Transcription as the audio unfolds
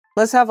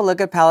Let's have a look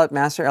at Palette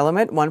Master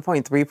Element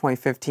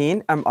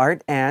 1.3.15. I'm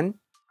Art and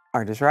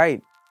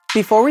ArtIsRight.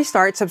 Before we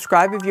start,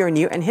 subscribe if you're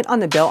new and hit on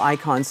the bell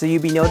icon so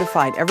you'll be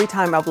notified every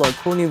time I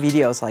upload cool new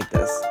videos like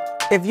this.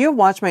 If you've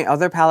watched my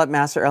other Palette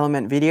Master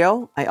Element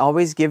video, I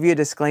always give you a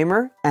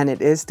disclaimer, and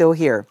it is still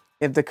here.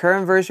 If the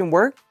current version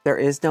worked, there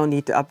is no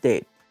need to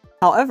update.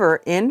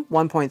 However, in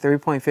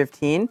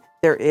 1.3.15,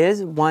 there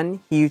is one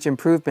huge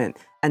improvement,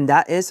 and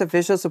that is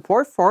official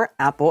support for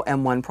Apple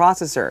M1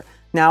 processor.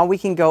 Now we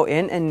can go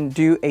in and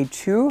do a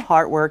true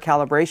hardware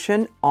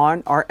calibration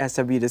on our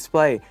SW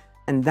display,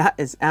 and that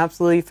is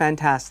absolutely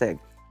fantastic.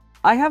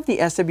 I have the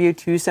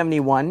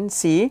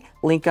SW271C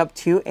link up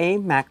to a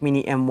Mac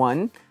Mini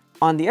M1.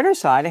 On the other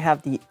side, I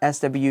have the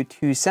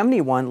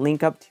SW271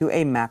 link up to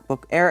a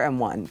MacBook Air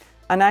M1.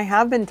 And I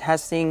have been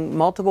testing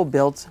multiple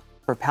builds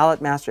for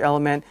Palette Master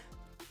Element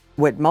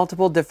with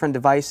multiple different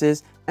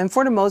devices, and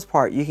for the most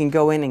part, you can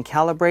go in and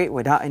calibrate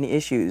without any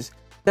issues.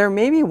 There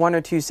may be one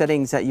or two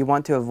settings that you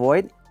want to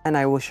avoid, and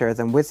I will share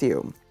them with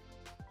you.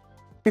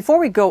 Before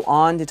we go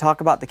on to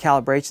talk about the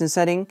calibration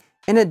setting,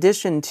 in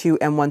addition to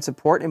M1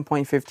 support in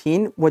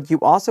 0.15, what you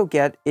also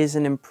get is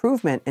an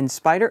improvement in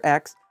Spyder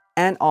X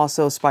and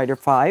also Spyder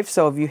 5.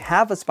 So if you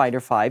have a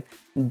Spyder 5,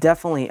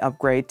 definitely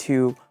upgrade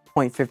to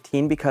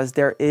 0.15 because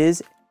there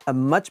is a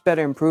much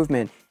better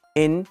improvement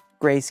in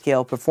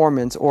grayscale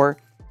performance or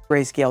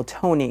grayscale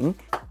toning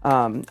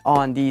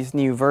on these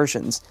new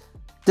versions.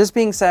 This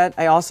being said,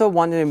 I also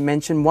wanted to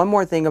mention one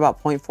more thing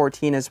about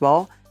 0.14 as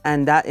well,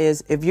 and that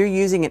is if you're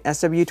using an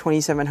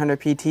SW2700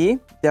 PT,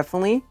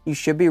 definitely you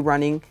should be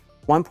running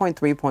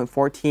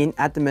 1.3.14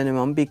 at the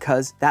minimum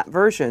because that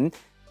version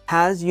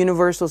has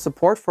universal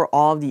support for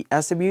all of the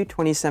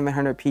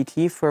SW2700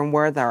 PT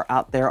firmware that are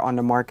out there on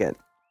the market.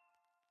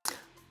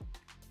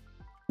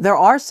 There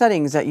are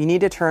settings that you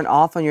need to turn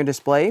off on your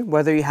display,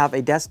 whether you have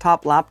a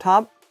desktop,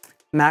 laptop,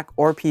 Mac,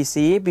 or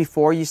PC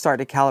before you start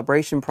the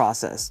calibration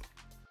process.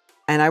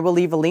 And I will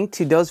leave a link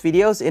to those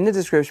videos in the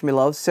description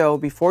below, so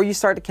before you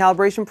start the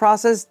calibration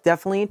process,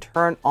 definitely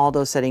turn all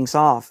those settings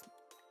off.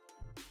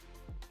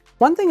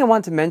 One thing I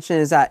want to mention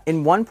is that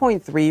in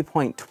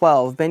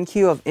 1.3.12,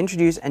 BenQ have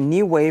introduced a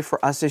new way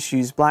for us to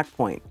choose black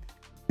point.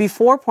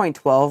 Before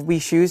 0.12, we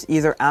choose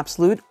either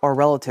absolute or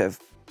relative.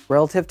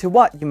 Relative to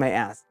what, you may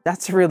ask?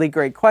 That's a really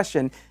great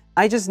question.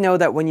 I just know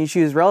that when you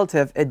choose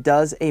relative, it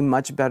does a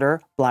much better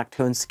black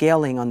tone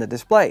scaling on the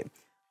display.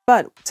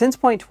 But since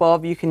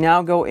 0.12, you can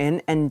now go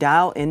in and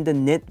dial in the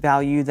nit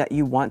value that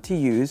you want to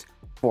use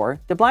for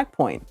the black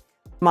point.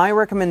 My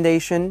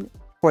recommendation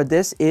for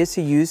this is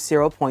to use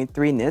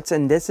 0.3 nits,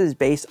 and this is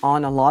based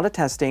on a lot of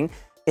testing.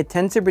 It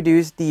tends to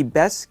produce the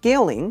best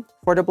scaling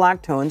for the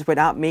black tones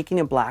without making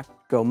the black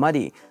go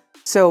muddy.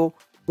 So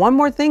one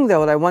more thing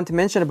though that I want to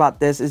mention about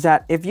this is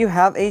that if you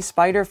have a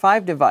Spyder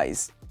 5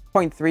 device,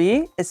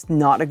 0.3 is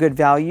not a good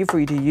value for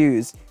you to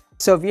use.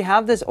 So if you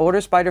have this older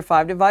Spyder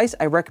 5 device,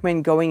 I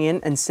recommend going in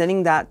and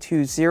setting that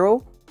to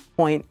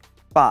 0.5.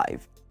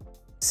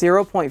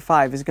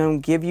 0.5 is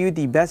going to give you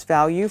the best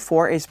value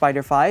for a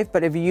Spyder 5,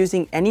 but if you're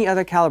using any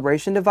other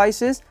calibration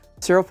devices,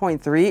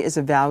 0.3 is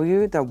a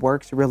value that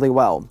works really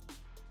well.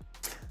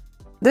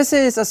 This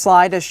is a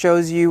slide that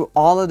shows you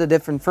all of the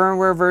different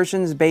firmware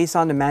versions based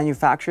on the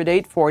manufacture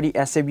date for the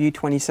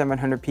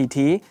SW2700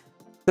 PT.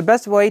 The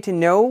best way to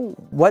know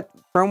what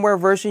firmware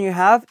version you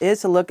have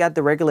is to look at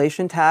the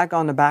regulation tag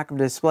on the back of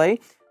the display.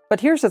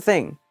 But here's the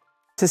thing.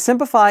 To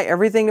simplify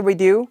everything that we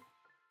do,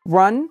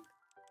 run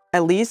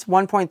at least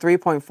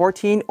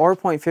 1.3.14 or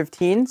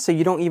 0.15 so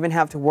you don't even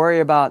have to worry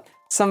about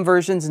some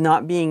versions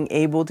not being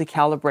able to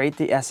calibrate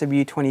the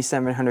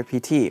SW2700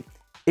 PT.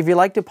 If you'd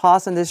like to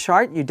pause on this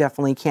chart, you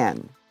definitely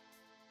can.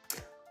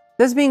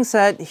 This being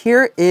said,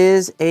 here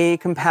is a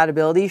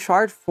compatibility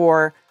chart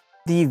for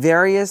the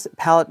various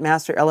Palette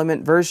Master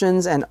Element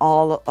versions and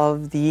all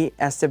of the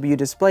SW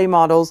display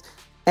models.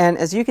 And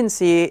as you can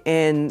see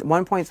in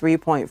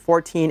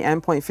 1.3.14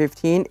 and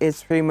 0.15,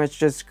 it's pretty much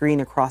just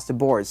green across the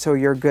board, so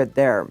you're good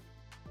there.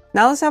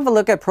 Now let's have a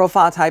look at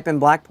profile type and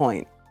black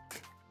point.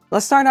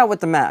 Let's start out with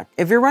the Mac.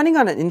 If you're running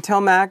on an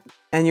Intel Mac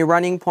and you're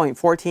running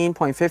 0.14,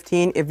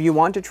 0.15, if you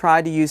want to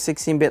try to use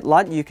 16-bit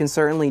LUT, you can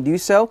certainly do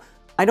so.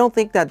 I don't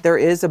think that there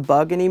is a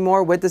bug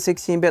anymore with the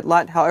 16-bit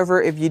LUT.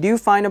 However, if you do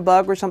find a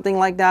bug or something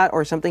like that,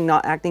 or something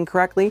not acting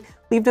correctly,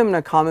 leave them in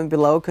a comment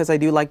below because I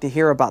do like to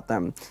hear about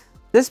them.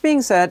 This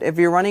being said, if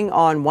you're running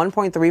on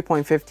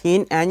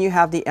 1.3.15 and you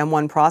have the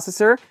M1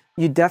 processor,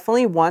 you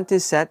definitely want to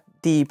set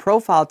the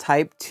profile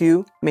type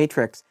to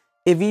matrix.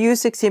 If you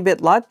use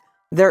 16-bit LUT,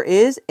 there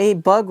is a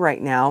bug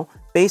right now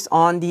based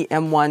on the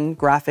M1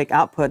 graphic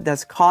output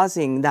that's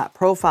causing that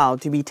profile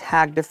to be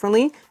tagged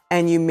differently,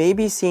 and you may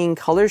be seeing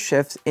color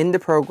shifts in the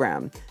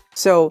program.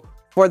 So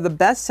for the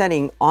best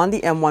setting on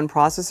the M1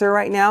 processor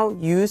right now,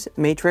 use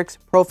matrix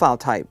profile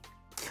type.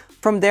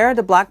 From there,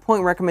 the black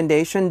point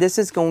recommendation, this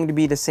is going to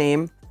be the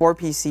same for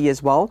PC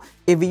as well.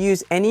 If you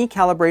use any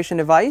calibration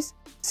device,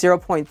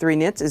 0.3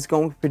 nits is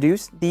going to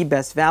produce the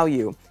best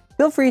value.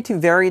 Feel free to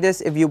vary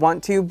this if you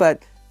want to,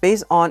 but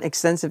based on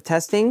extensive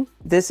testing,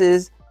 this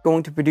is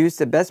going to produce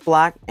the best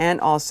black and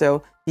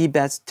also the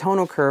best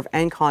tonal curve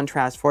and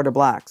contrast for the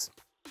blacks.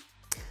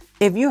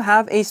 If you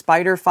have a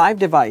Spyder 5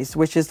 device,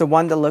 which is the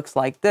one that looks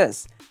like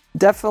this,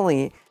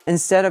 definitely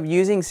instead of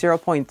using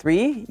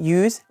 0.3,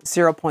 use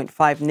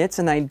 0.5 nits,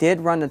 and I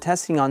did run the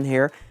testing on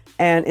here,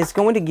 and it's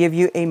going to give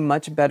you a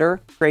much better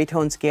gray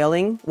tone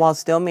scaling while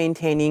still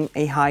maintaining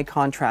a high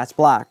contrast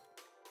black.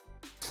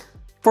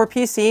 For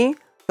PC,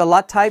 the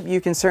LUT type,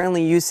 you can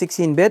certainly use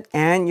 16-bit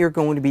and you're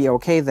going to be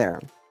okay there.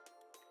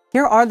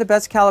 Here are the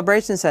best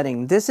calibration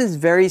settings. This is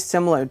very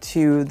similar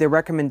to the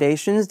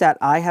recommendations that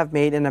I have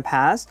made in the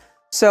past.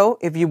 So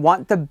if you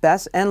want the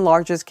best and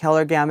largest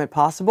color gamut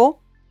possible,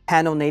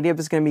 panel native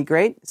is going to be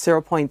great,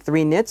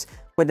 0.3 nits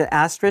with an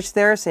asterisk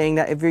there saying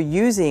that if you're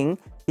using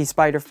the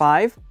Spyder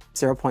 5,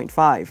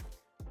 0.5.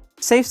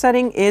 Safe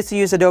setting is to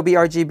use Adobe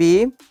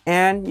RGB,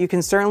 and you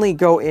can certainly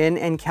go in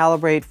and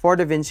calibrate for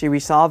DaVinci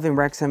Resolve in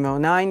Rec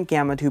 709,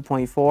 Gamma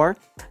 2.4.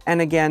 And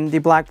again, the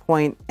black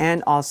point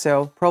and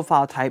also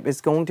profile type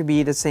is going to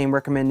be the same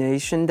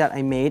recommendation that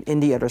I made in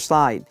the other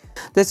slide.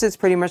 This is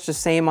pretty much the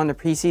same on the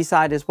PC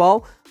side as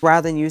well.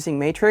 Rather than using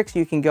matrix,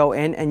 you can go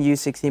in and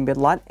use 16-bit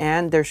LUT,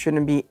 and there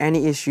shouldn't be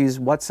any issues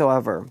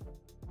whatsoever.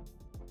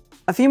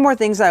 A few more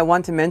things I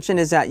want to mention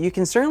is that you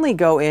can certainly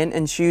go in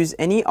and choose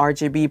any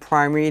RGB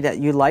primary that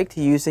you like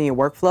to use in your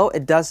workflow.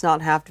 It does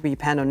not have to be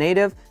panel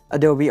native,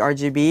 Adobe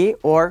RGB,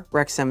 or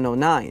Rec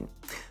 709.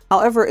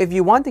 However, if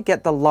you want to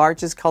get the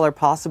largest color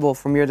possible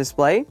from your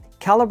display,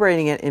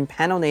 calibrating it in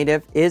panel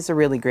native is a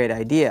really great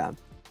idea.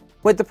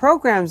 With the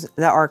programs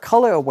that are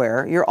color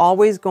aware, you're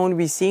always going to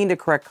be seeing the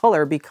correct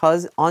color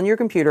because on your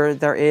computer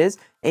there is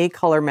a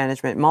color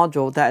management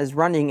module that is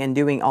running and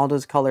doing all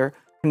those color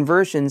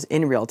conversions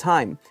in real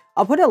time.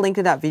 I'll put a link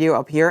to that video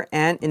up here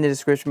and in the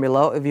description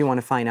below if you want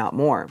to find out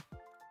more.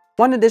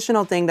 One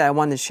additional thing that I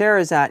want to share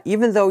is that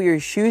even though you're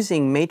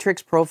choosing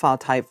matrix profile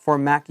type for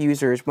Mac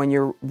users when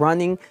you're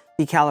running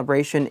the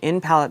calibration in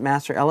Palette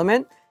Master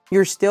Element,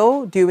 you're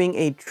still doing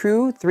a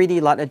true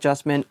 3D LUT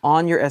adjustment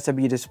on your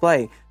SW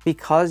display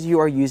because you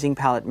are using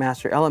Palette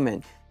Master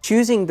Element.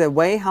 Choosing the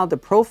way how the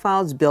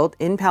profile is built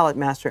in Palette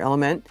Master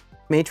Element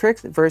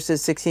matrix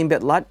versus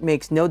 16-bit LUT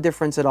makes no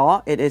difference at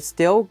all. It is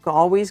still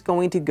always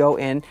going to go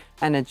in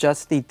and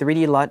adjust the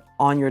 3D LUT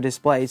on your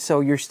display.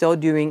 So you're still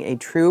doing a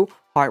true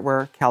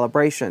hardware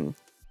calibration.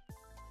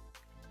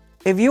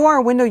 If you are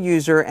a Windows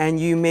user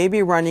and you may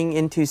be running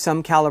into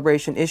some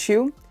calibration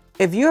issue,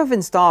 if you have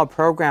installed a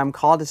program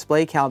called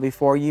DisplayCal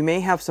before, you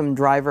may have some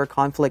driver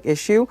conflict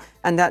issue,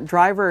 and that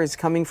driver is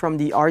coming from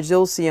the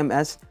ARGYLL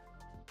CMS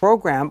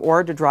program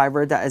or the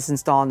driver that is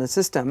installed in the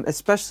system,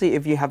 especially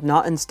if you have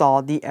not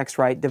installed the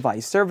X-Rite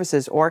device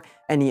services or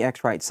any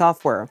X-Rite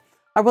software.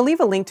 I will leave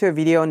a link to a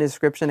video in the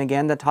description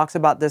again that talks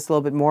about this a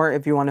little bit more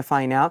if you want to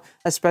find out,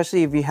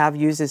 especially if you have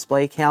used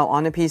DisplayCal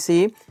on a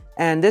PC,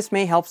 and this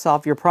may help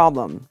solve your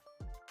problem.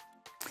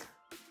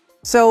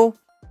 So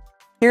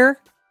here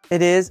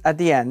it is at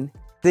the end.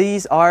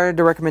 These are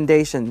the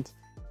recommendations.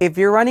 If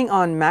you're running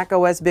on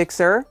macOS Big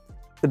Sur,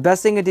 the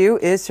best thing to do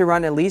is to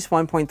run at least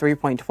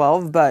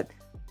 1.3.12, but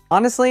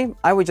honestly,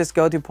 I would just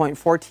go to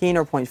 0.14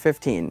 or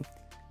 0.15.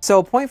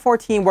 So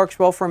 0.14 works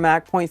well for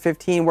Mac,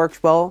 0.15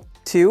 works well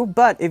too,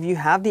 but if you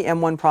have the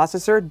M1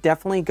 processor,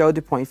 definitely go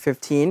to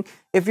 0.15.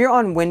 If you're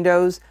on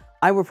Windows,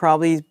 I would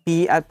probably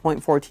be at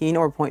 0.14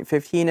 or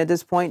 0.15 at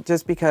this point,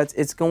 just because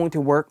it's going to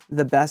work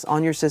the best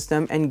on your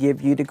system and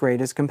give you the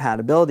greatest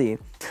compatibility.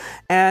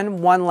 And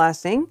one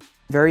last thing,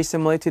 very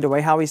similar to the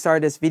way how we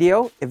started this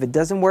video, if it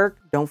doesn't work,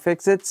 don't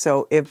fix it.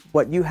 So if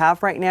what you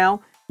have right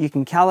now, you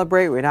can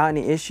calibrate without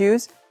any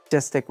issues,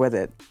 just stick with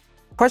it.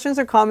 Questions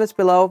or comments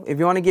below. If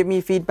you want to give me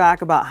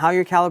feedback about how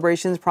your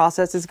calibrations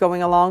process is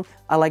going along,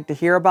 I like to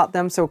hear about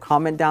them, so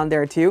comment down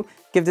there too.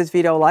 Give this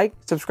video a like,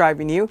 subscribe if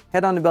you're new,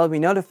 hit on the bell to be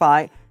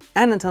notified,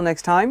 and until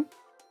next time,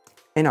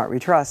 in art we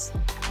trust.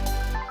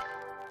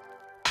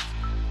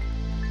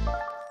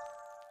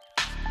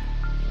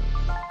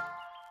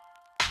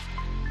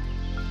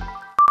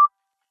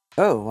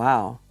 Oh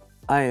wow,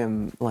 I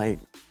am like,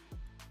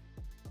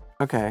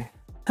 okay.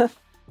 All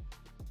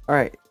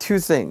right, two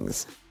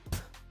things.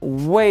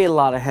 Way a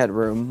lot of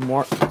headroom,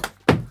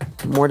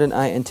 more than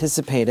I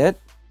anticipated.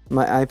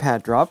 My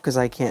iPad dropped because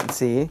I can't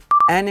see.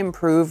 And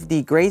improve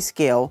the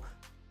grayscale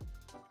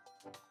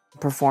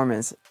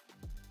performance.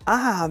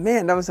 Ah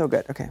man, that was so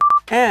good. Okay.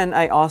 And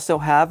I also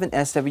have an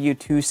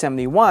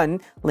SW271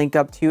 linked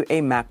up to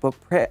a MacBook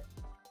Pro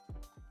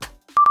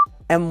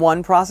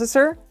M1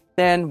 processor.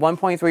 Then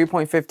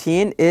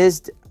 1.3.15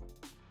 is